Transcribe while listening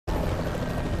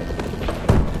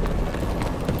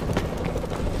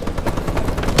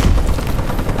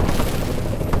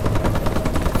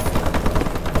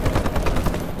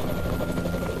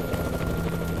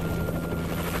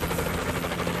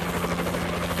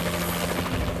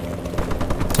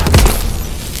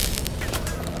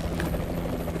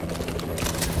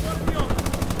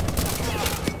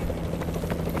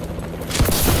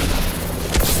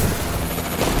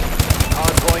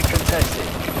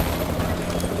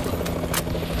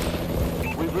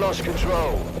lost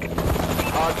control.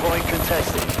 Hardpoint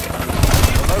contested.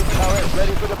 Remote turret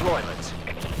ready for deployment.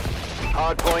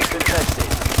 Hardpoint contested.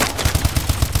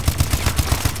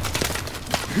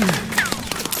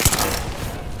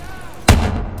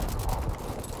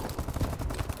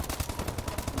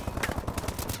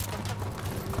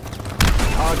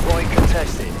 Hardpoint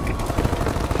contested.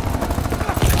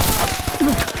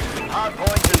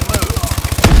 Hardpoint has moved.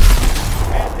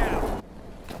 Man down.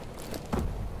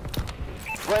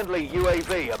 Friendly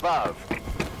UAV above.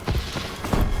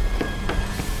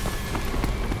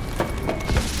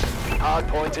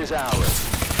 Hardpoint is ours.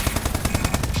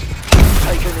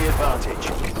 Taking the advantage.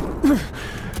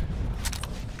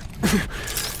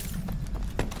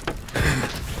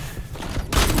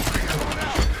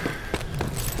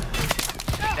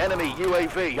 Enemy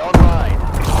UAV online.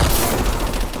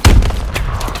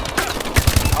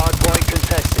 Hardpoint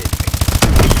contested.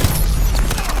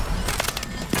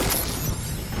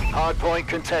 Hardpoint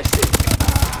contested.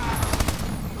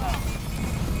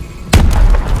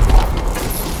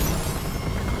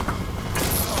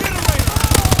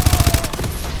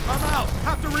 I'm out.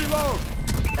 Have to reload.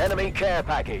 Enemy care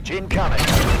package incoming.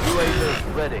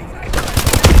 UAV ready.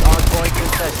 Hardpoint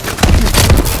contested.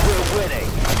 We're winning.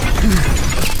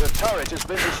 The turret has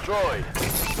been destroyed.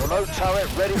 Remote turret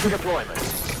ready for deployment.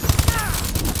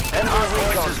 Enemy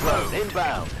recon drone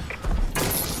inbound.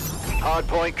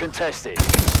 Hardpoint contested.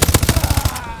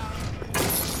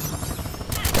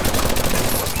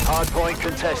 Hardpoint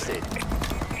contested.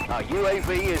 Our UAV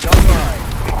is online.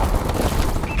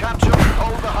 Capture and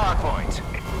hold the hardpoint.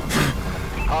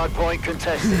 Hardpoint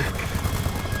contested.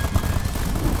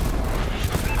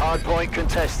 Hardpoint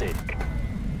contested.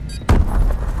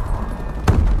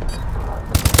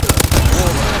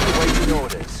 Awaiting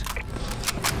orders.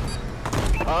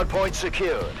 Hardpoint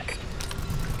secured.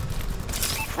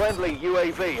 Friendly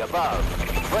UAV above.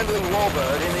 Friendly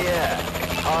warbird in the air.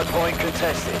 Hardpoint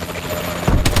contested.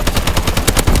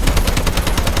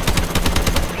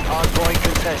 Hardpoint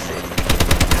contested.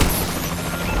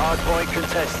 Hardpoint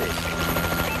contested.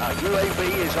 Our UAV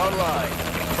is online.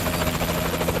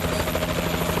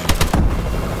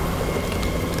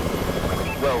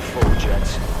 Well fought,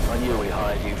 gents. I knew we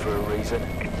hired you for a reason.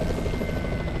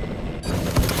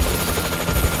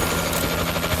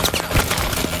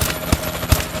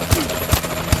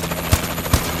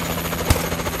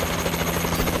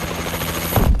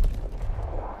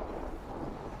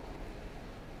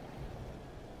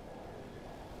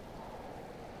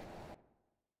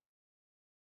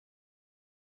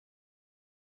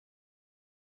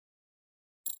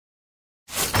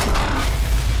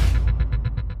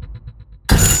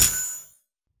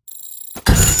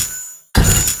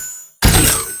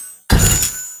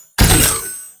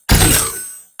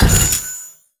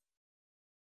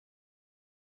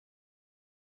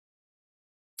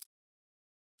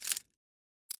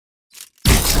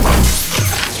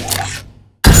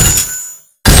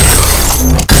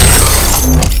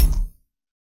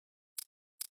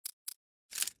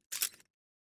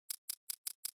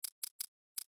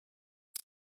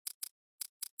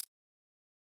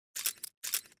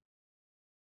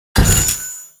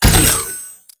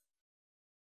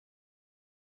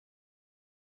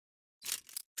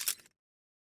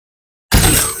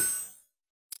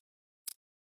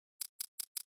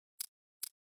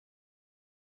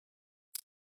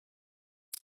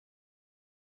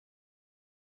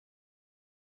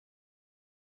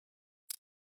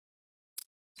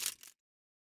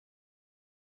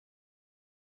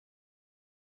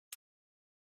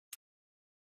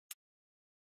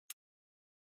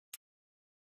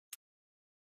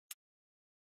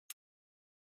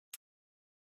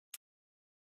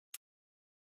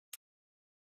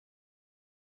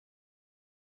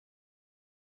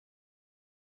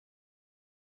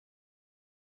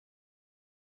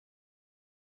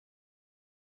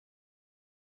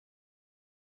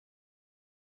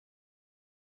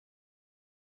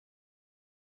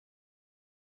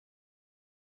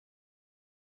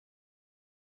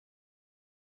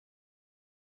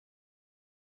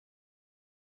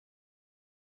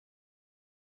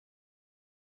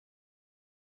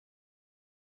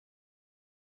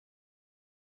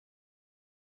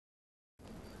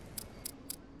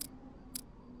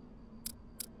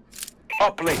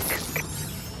 Uplink.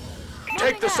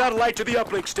 Take the satellite to the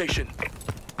uplink station.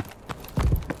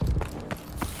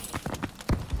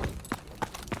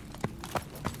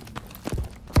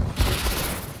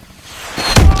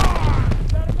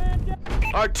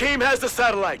 Our team has the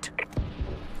satellite.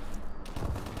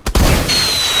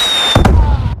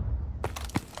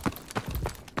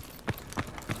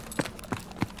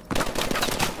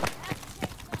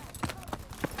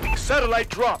 Satellite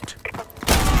dropped.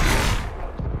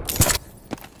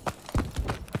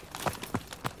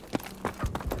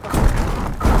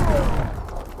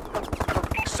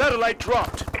 Satellite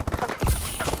dropped.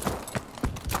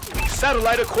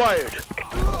 Satellite acquired.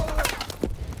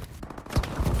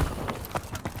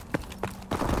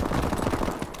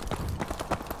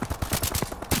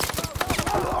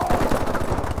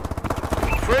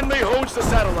 Friendly holds the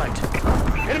satellite.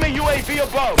 Enemy UAV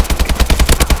above.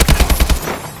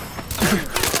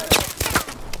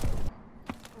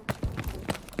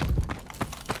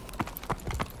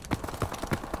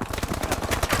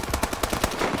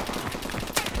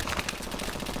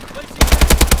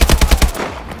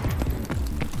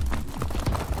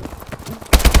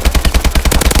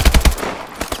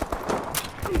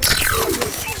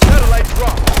 Satellite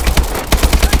dropped.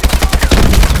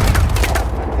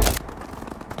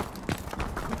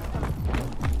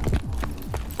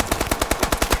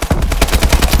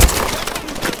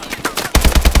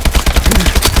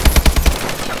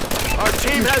 Our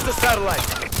team has the satellite.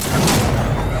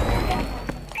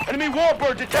 Enemy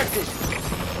warbird detected.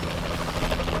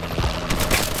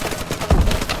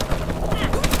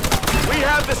 We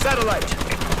have the satellite.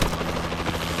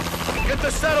 Get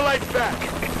the satellite back.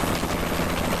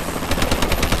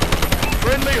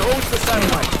 Friendly holds the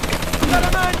satellite. Let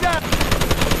a man down!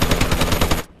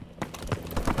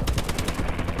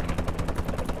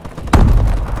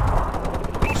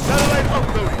 Satellite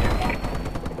uploaded.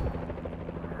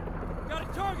 Got a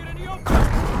target in the open!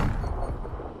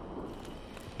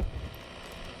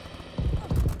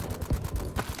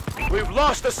 We've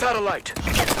lost the satellite.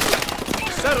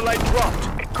 Satellite dropped.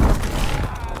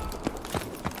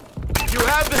 You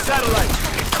have the satellite.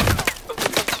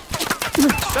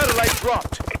 Satellite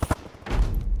dropped.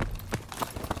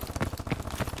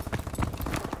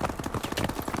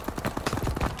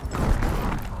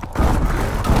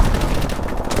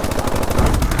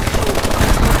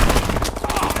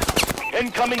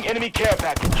 Incoming enemy care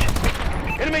package.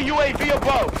 Enemy UAV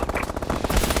above.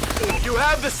 You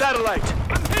have the satellite.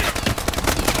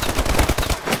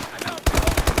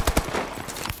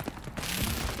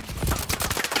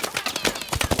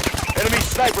 Enemy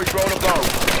sniper drone above.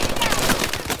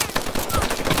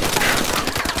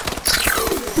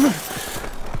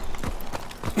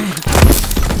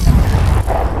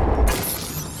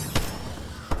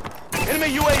 Enemy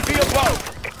UAV above.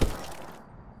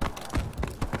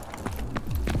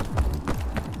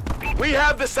 We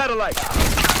have the satellite.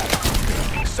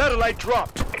 Satellite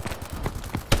dropped.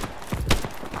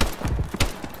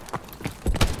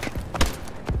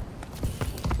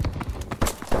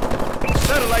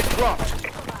 Satellite dropped.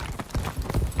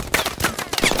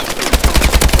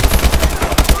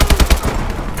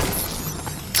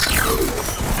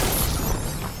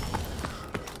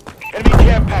 Enemy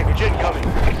care package incoming.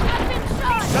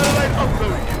 Satellite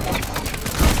uploaded.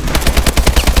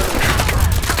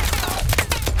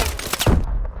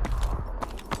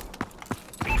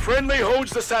 Friendly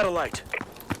holds the satellite.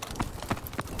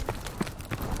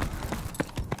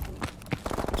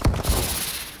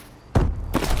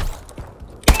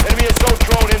 Enemy assault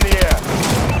drone in the air.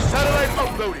 Satellite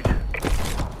uploaded.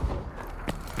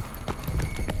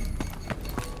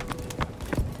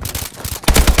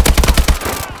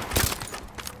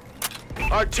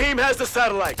 Our team has the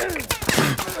satellite.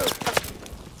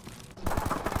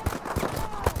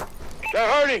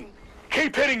 They're hurting.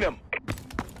 Keep hitting them.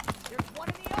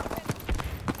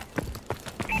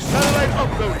 Satellite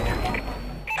uploaded.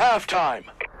 Halftime.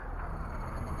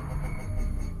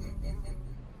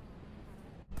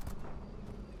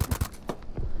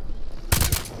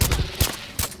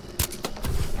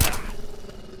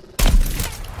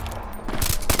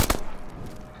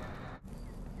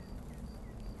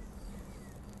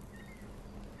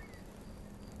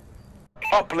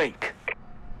 Uplink.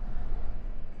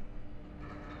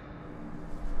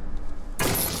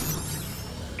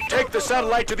 Take the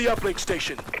satellite to the uplink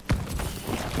station.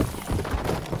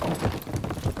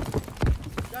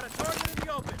 Got a target in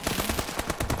the open!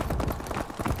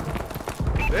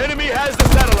 The enemy has the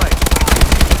satellite.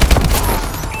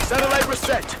 Satellite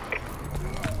reset.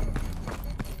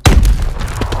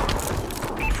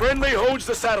 Friendly holds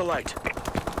the satellite.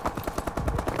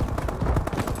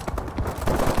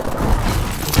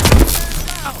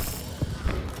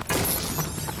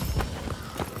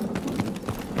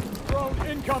 Drone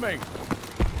incoming!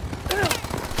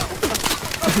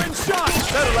 I've been shot!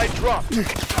 Satellite dropped.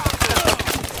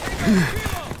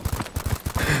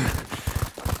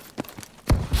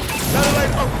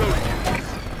 Satellite uploaded.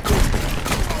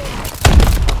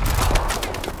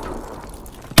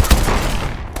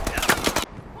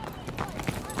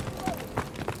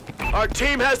 Our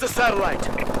team has the satellite.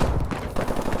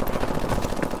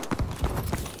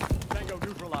 Tango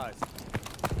neutralized.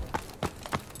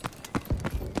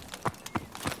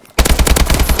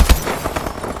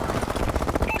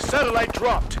 Satellite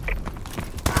dropped.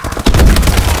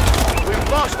 We've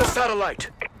lost the satellite.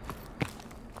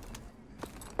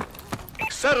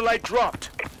 Satellite dropped.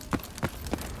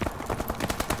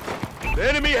 The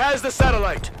enemy has the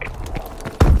satellite.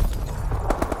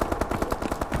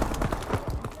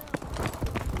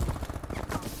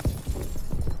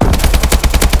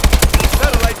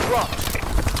 Satellite dropped.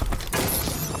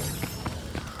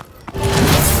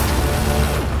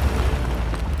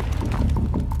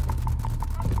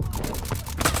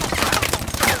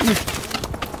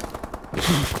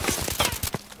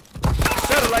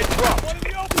 Satellite dropped. One in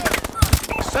the open!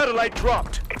 Satellite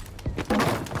dropped.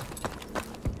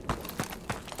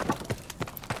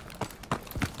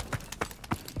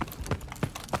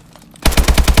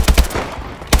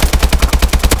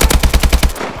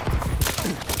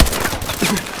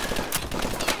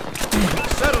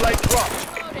 Satellite dropped.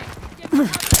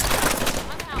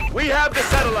 We have the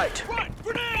satellite.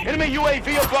 Enemy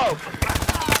UAV above.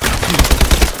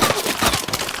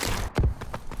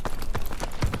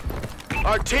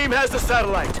 Our team has the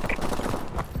satellite.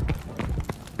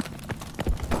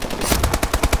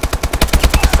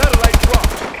 Satellite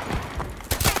dropped.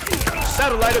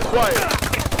 Satellite acquired.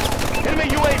 Enemy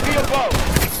UAV above.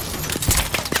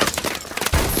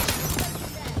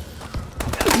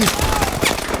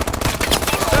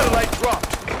 Satellite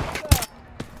dropped.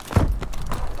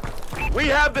 We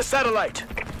have the satellite.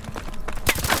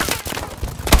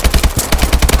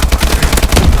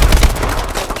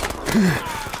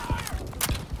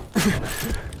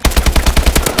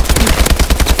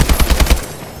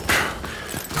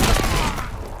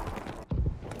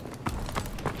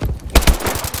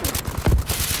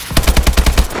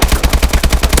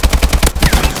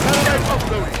 Satellite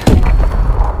uploaded.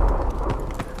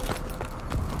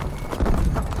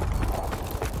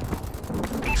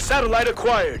 Satellite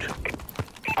acquired.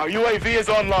 Our UAV is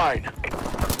online.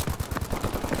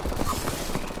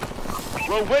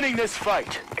 We're winning this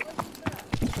fight.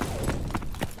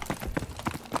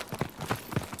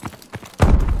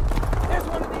 There's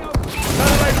one in the open!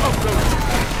 Satellite uploaded.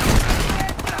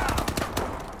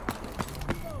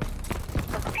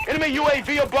 Enemy UAV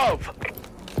above.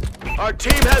 Our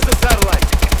team has the satellite.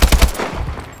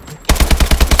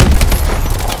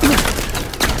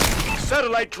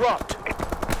 Satellite dropped.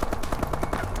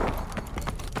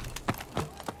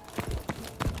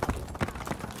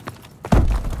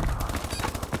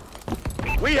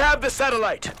 We have the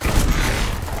satellite.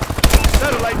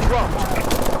 Satellite dropped.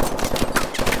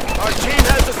 Our team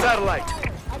has the satellite.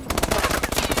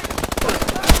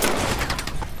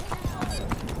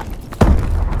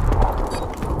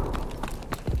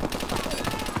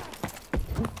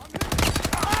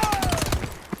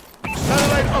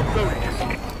 Satellite uploaded.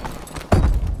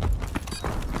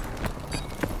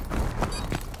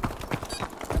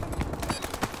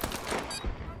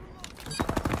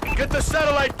 Get the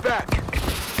satellite back.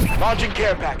 Launching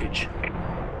care package.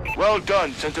 Well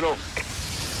done, Sentinel.